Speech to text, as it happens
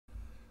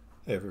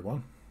Hey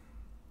everyone.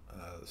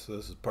 So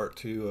this is part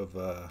two of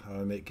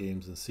how I make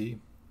games in C.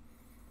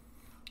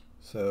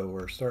 So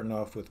we're starting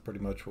off with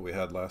pretty much what we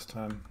had last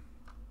time.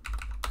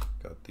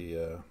 Got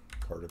the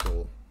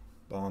particle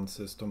bond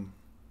system.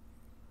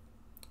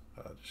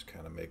 Just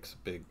kind of makes a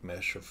big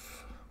mesh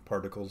of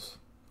particles.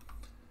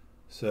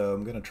 So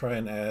I'm going to try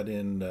and add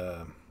in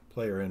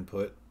player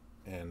input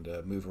and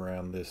move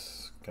around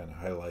this kind of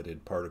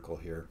highlighted particle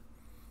here.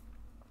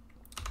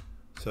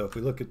 So if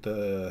we look at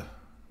the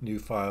new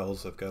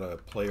files, I've got a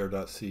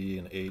player.c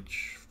and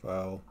h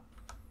file.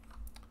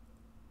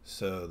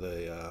 So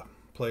the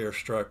player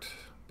struct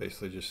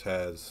basically just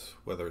has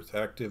whether it's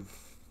active,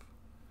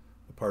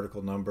 the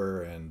particle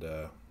number, and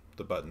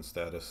the button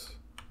status.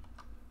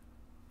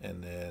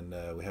 And then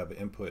we have an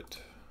input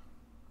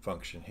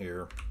function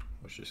here,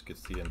 which just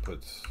gets the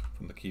inputs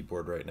from the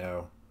keyboard right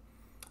now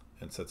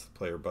and sets the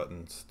player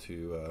buttons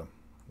to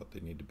what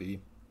they need to be.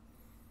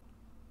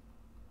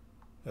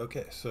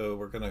 Okay, so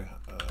we're going to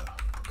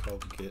call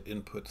the get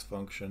inputs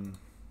function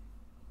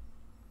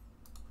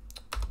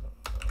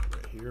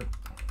right here.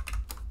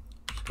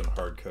 Just going to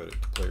hard code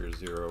it to player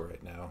 0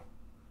 right now.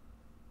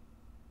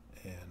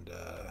 And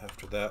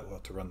after that, we'll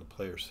have to run the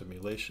player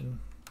simulation,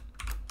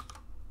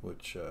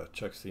 which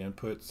checks the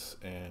inputs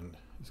and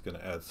is going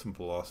to add some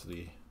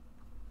velocity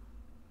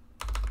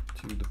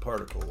to the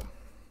particle,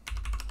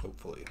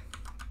 hopefully.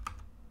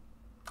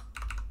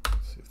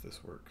 Let's see if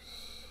this works.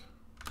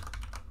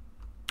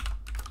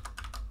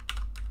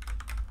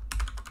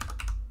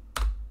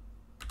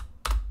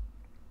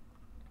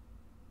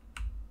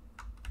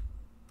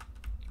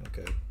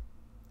 Okay,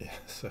 yeah,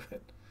 so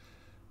it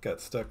got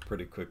stuck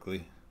pretty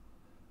quickly,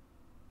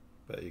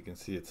 but you can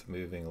see it's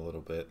moving a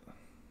little bit.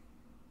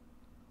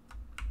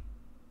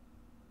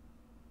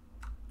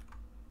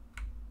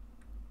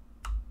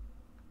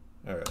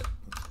 All right,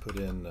 let's put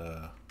in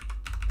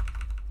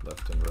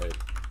left and right.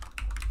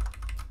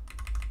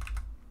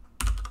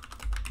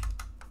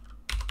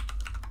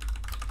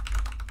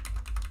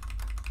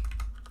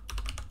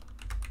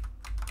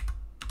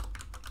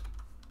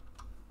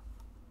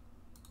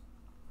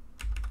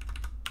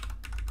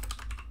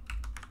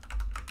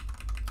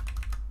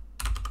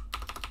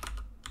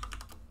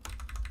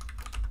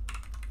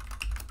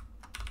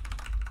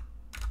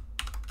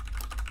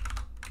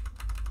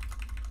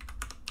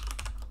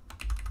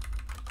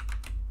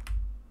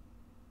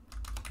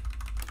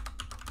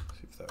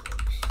 See if that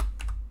works.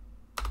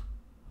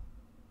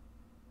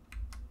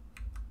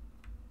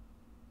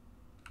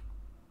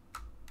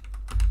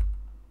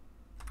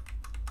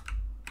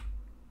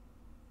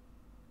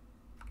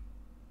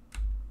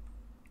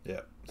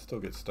 Yeah, still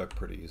gets stuck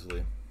pretty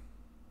easily.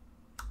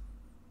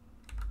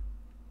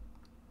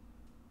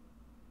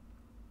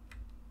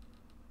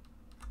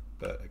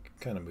 But I can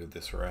kind of move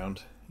this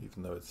around,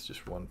 even though it's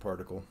just one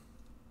particle.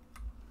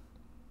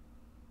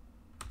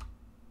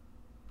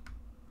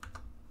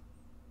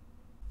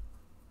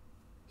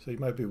 So you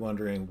might be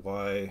wondering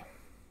why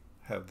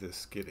have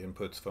this get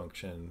inputs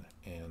function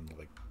and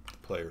like the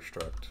player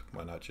struct.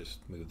 Why not just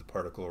move the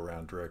particle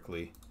around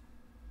directly?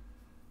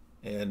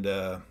 And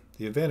the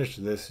advantage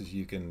to this is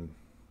you can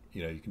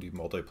do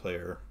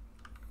multiplayer.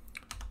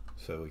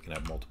 So we can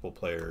have multiple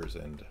players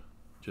and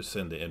just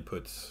send the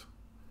inputs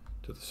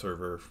to the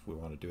server if we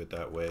want to do it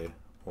that way,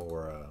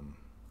 or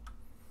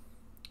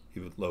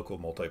even local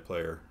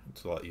multiplayer.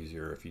 It's a lot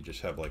easier if you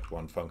just have like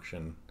one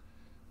function,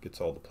 gets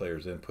all the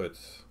players'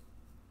 inputs,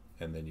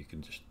 and then you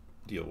can just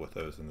deal with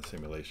those in the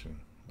simulation,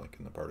 like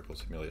in the particle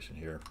simulation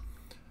here.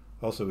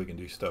 Also, we can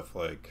do stuff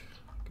like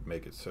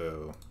make it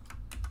so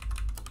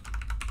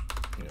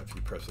if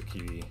you press a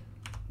key,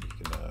 you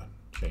can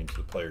change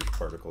the player's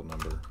particle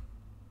number.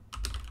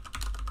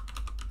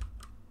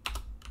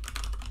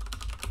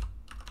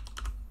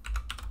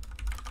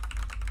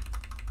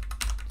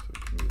 So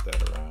we can move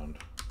that around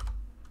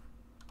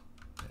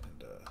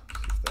and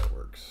see if that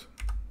works.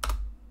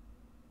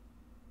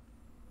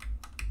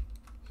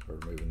 So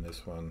we're moving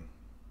this one.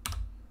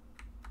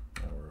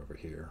 Now we're over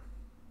here.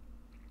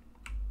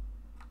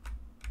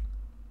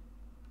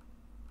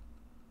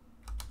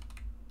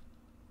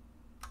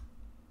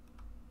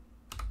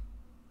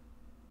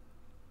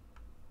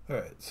 All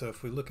right, so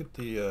if we look at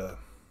the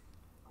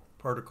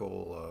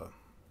particle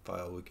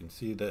file, we can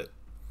see that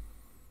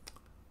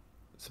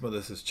some of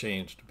this has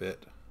changed a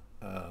bit.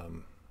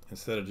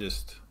 Instead of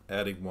just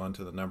adding one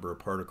to the number of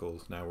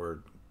particles, now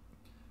we're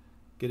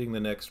getting the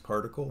next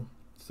particle.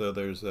 So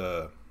there's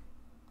now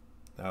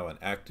an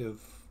active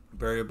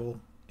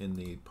variable in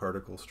the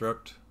particle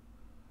struct,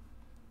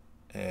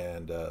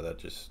 and that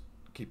just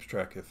keeps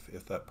track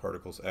if that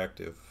particle's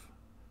active.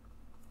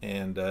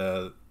 And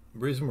the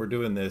reason we're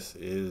doing this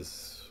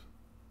is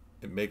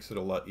it makes it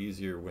a lot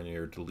easier when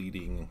you're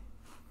deleting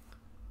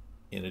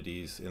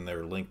entities and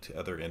they're linked to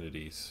other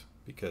entities,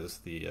 because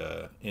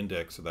the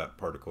index of that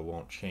particle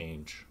won't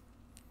change.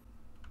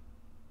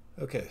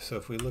 Okay, so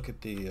if we look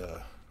at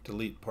the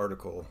delete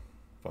particle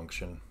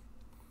function,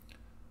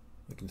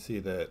 we can see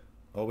that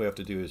all we have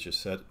to do is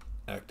just set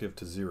active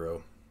to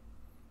 0,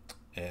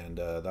 and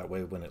that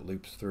way when it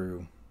loops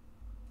through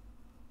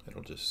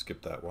It'll just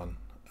skip that one.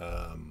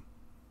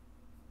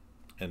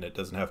 And it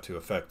doesn't have to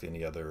affect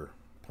any other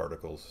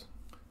particles.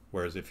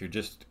 Whereas if you're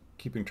just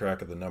keeping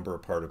track of the number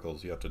of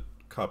particles, you have to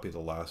copy the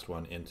last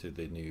one into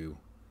the new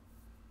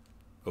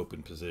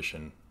open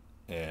position,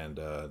 and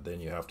then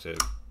you have to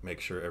make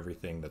sure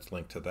everything that's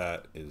linked to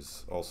that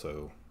is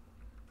also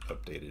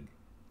updated.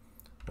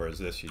 Whereas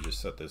this, you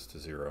just set this to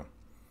 0.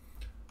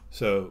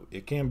 So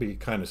it can be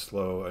kind of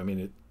slow. I mean,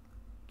 it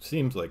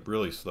seems like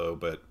really slow,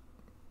 but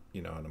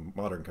you know, on a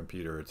modern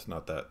computer, it's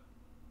not that,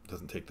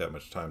 doesn't take that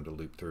much time to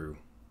loop through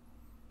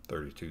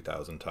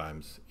 32,000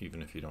 times,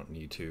 even if you don't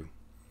need to.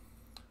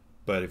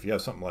 But if you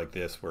have something like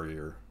this where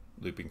you're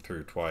looping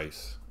through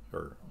twice,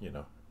 or you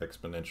know,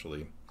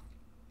 exponentially,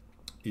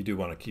 you do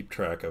want to keep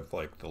track of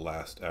like the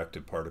last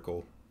active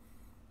particle.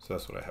 So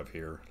that's what I have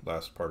here,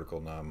 last particle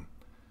num.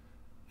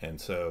 And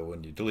so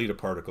when you delete a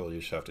particle, you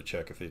just have to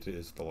check if it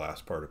is the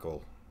last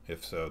particle.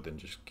 If so, then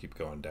just keep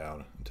going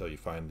down until you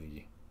find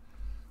the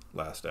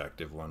last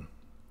active one.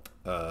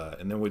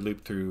 And then we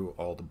loop through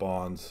all the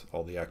bonds,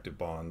 all the active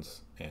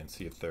bonds, and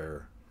see if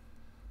they're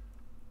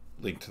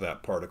linked to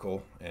that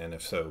particle. And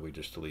if so, we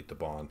just delete the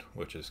bond,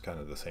 which is kind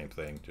of the same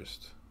thing,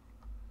 just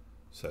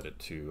set it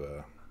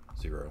to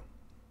 0.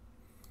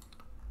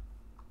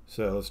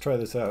 So let's try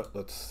this out.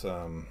 Let's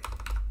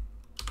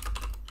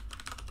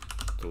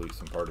delete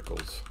some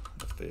particles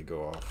if they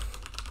go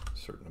off a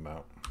certain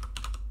amount.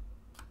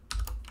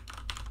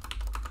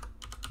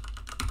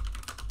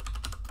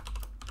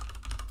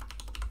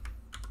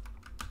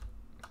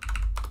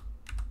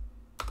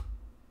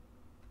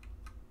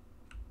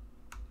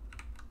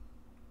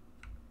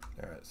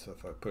 Alright, so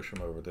if I push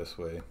them over this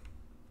way,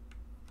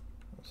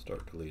 I'll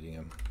start deleting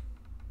them.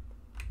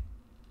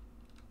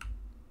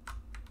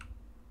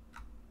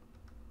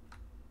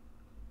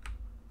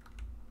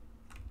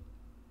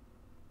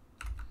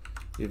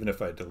 Even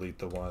if I delete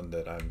the one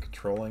that I'm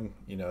controlling,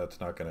 you know, it's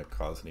not going to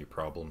cause any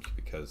problems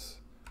because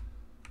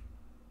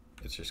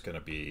it's just going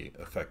to be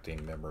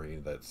affecting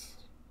memory that's,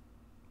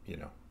 you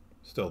know,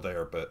 still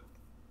there but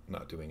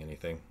not doing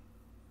anything.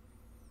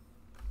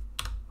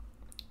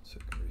 So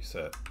it can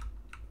reset.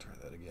 Try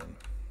that again.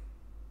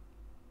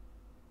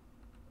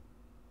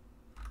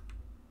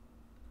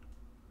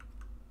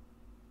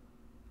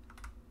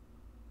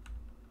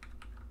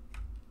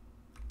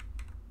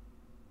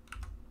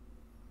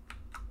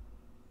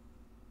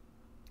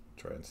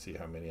 Try and see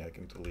how many I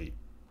can delete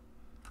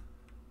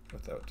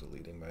without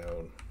deleting my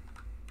own.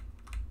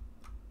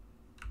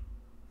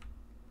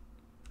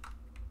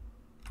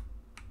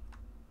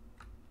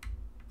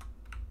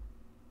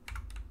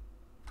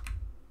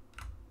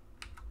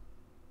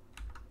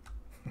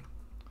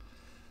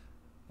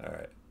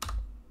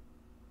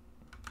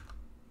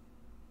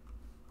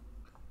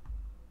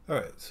 All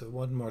right, so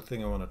one more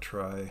thing I want to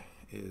try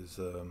is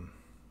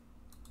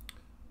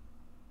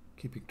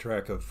keeping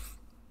track of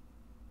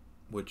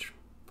which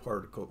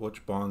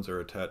bonds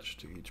are attached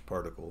to each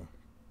particle.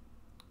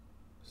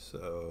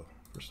 So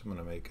first I'm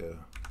going to make a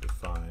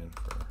define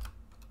for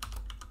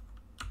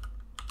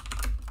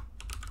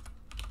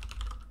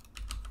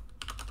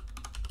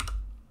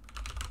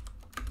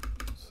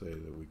say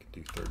that we could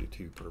do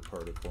 32 per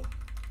particle.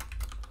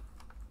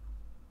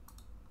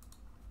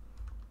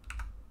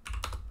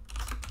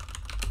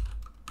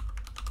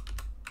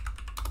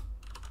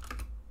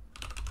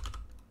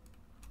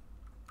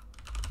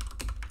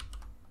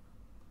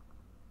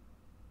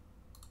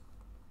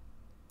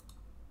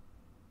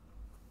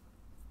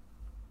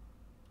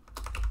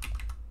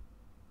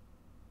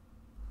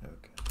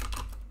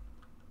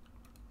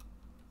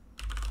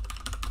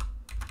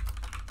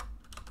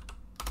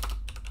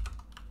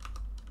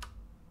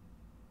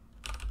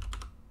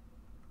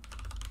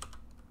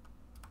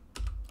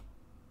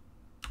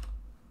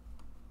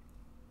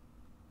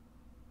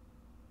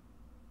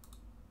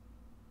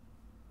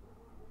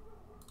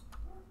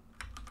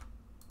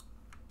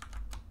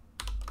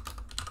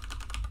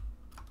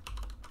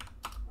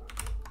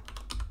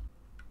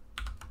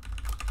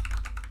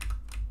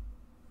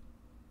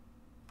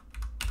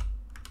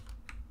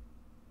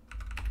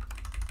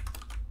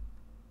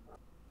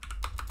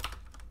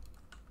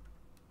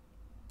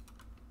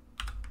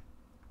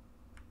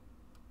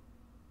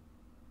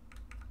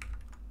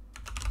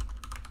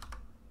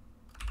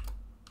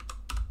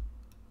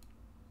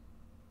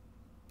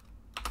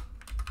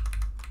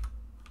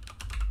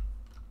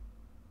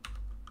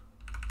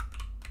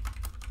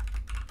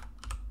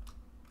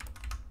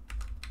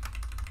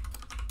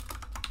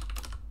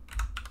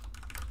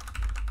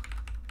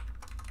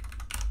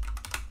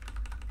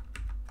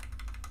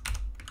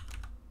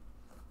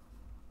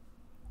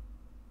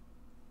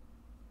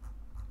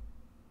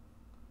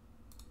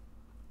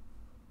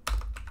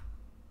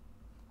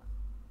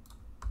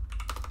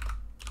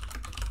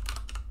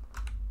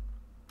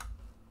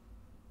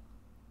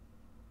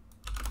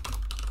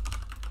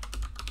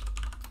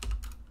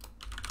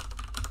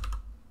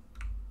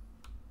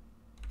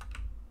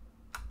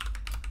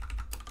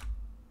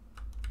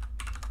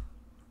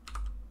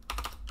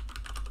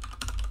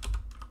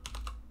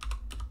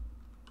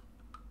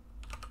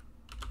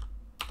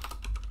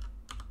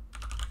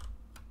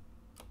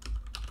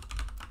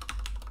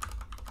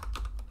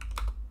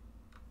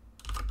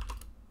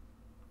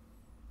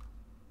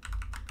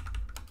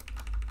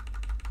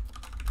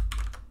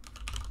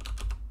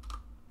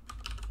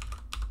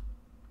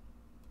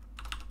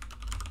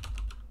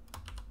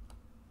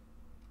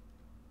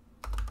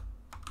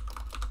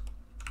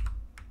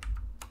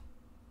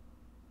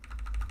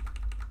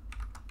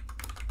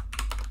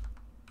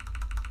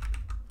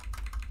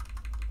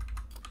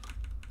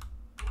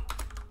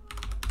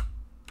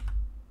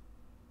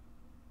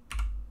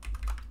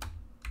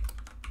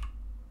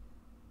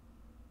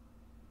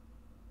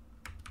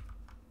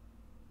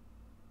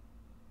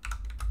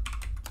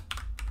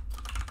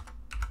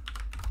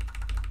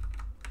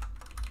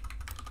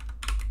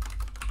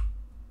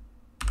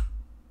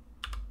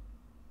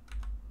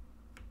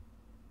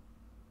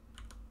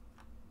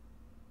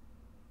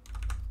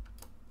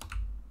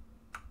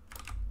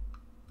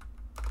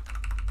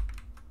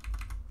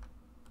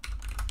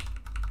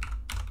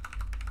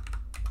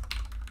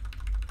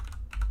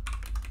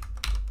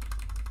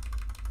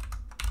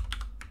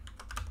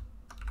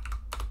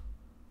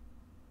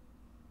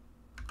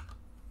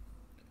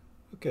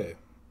 Okay,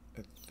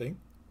 I think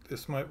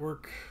this might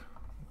work.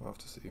 We'll have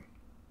to see.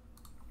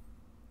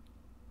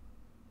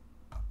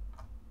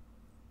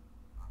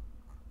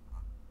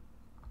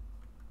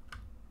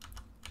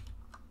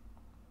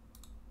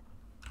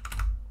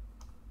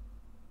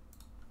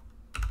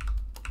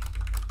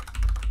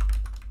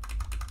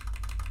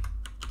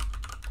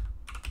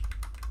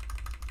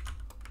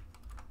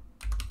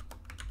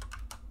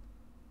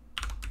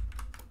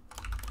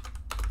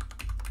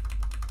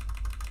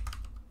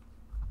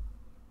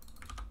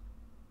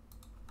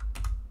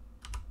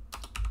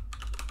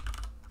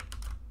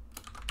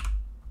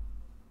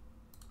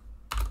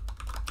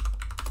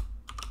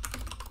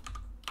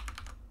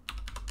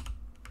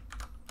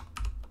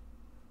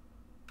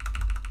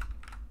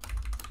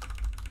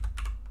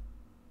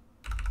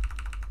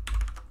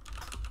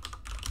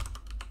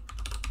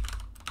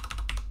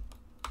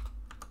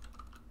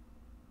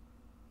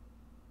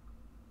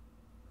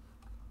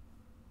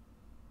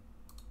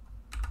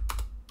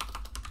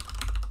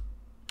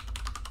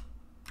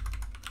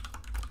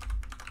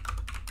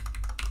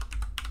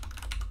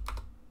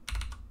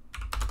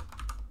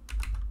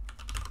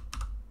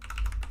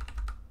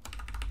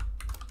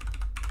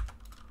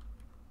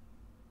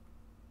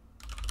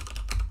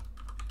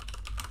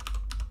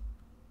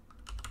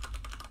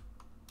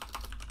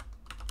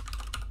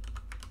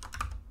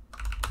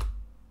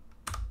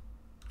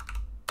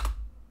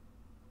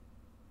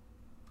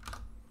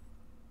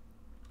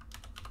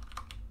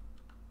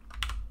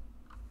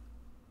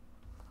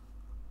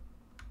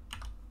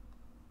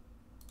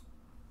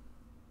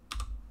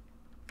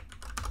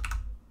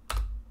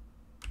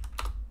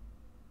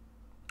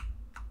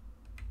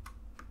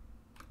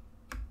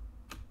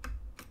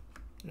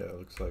 Yeah, it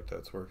looks like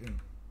that's working.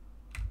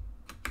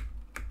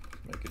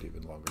 Make it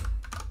even longer.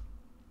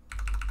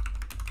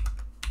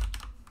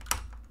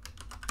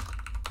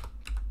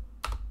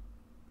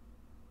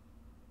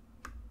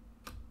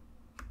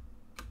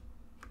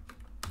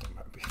 That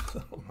might be a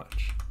little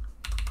much.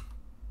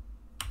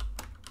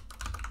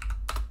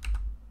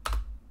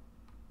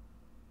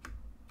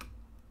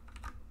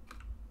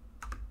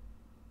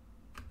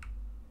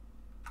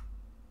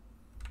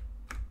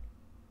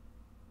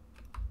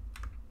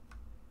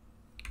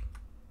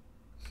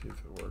 See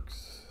if it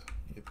works.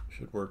 It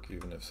should work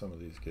even if some of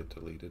these get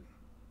deleted.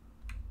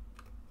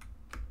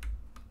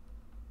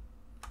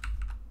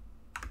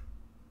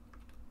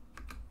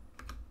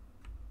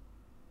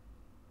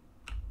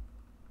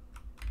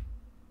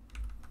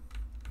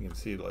 You can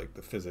see like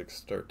the physics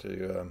start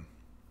to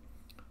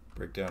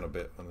break down a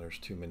bit when there's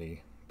too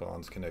many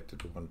bonds connected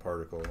to one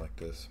particle like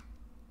this.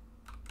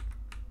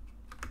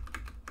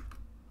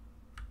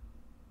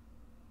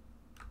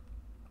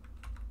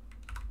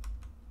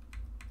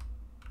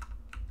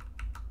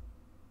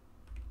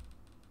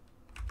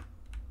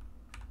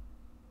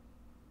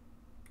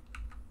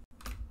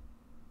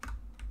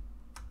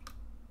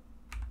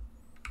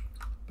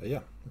 But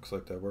yeah, looks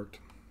like that worked.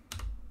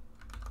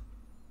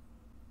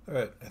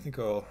 Alright, I think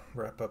I'll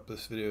wrap up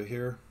this video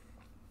here.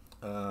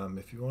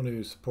 If you want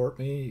to support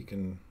me, you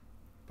can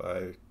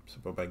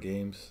support my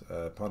games.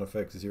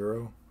 Pontifex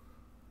Zero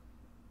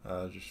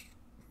just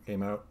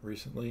came out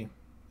recently.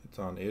 It's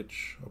on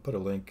itch. I'll put a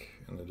link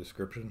in the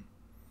description.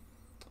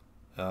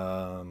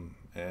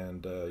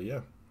 Yeah,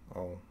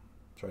 I'll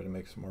try to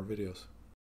make some more videos.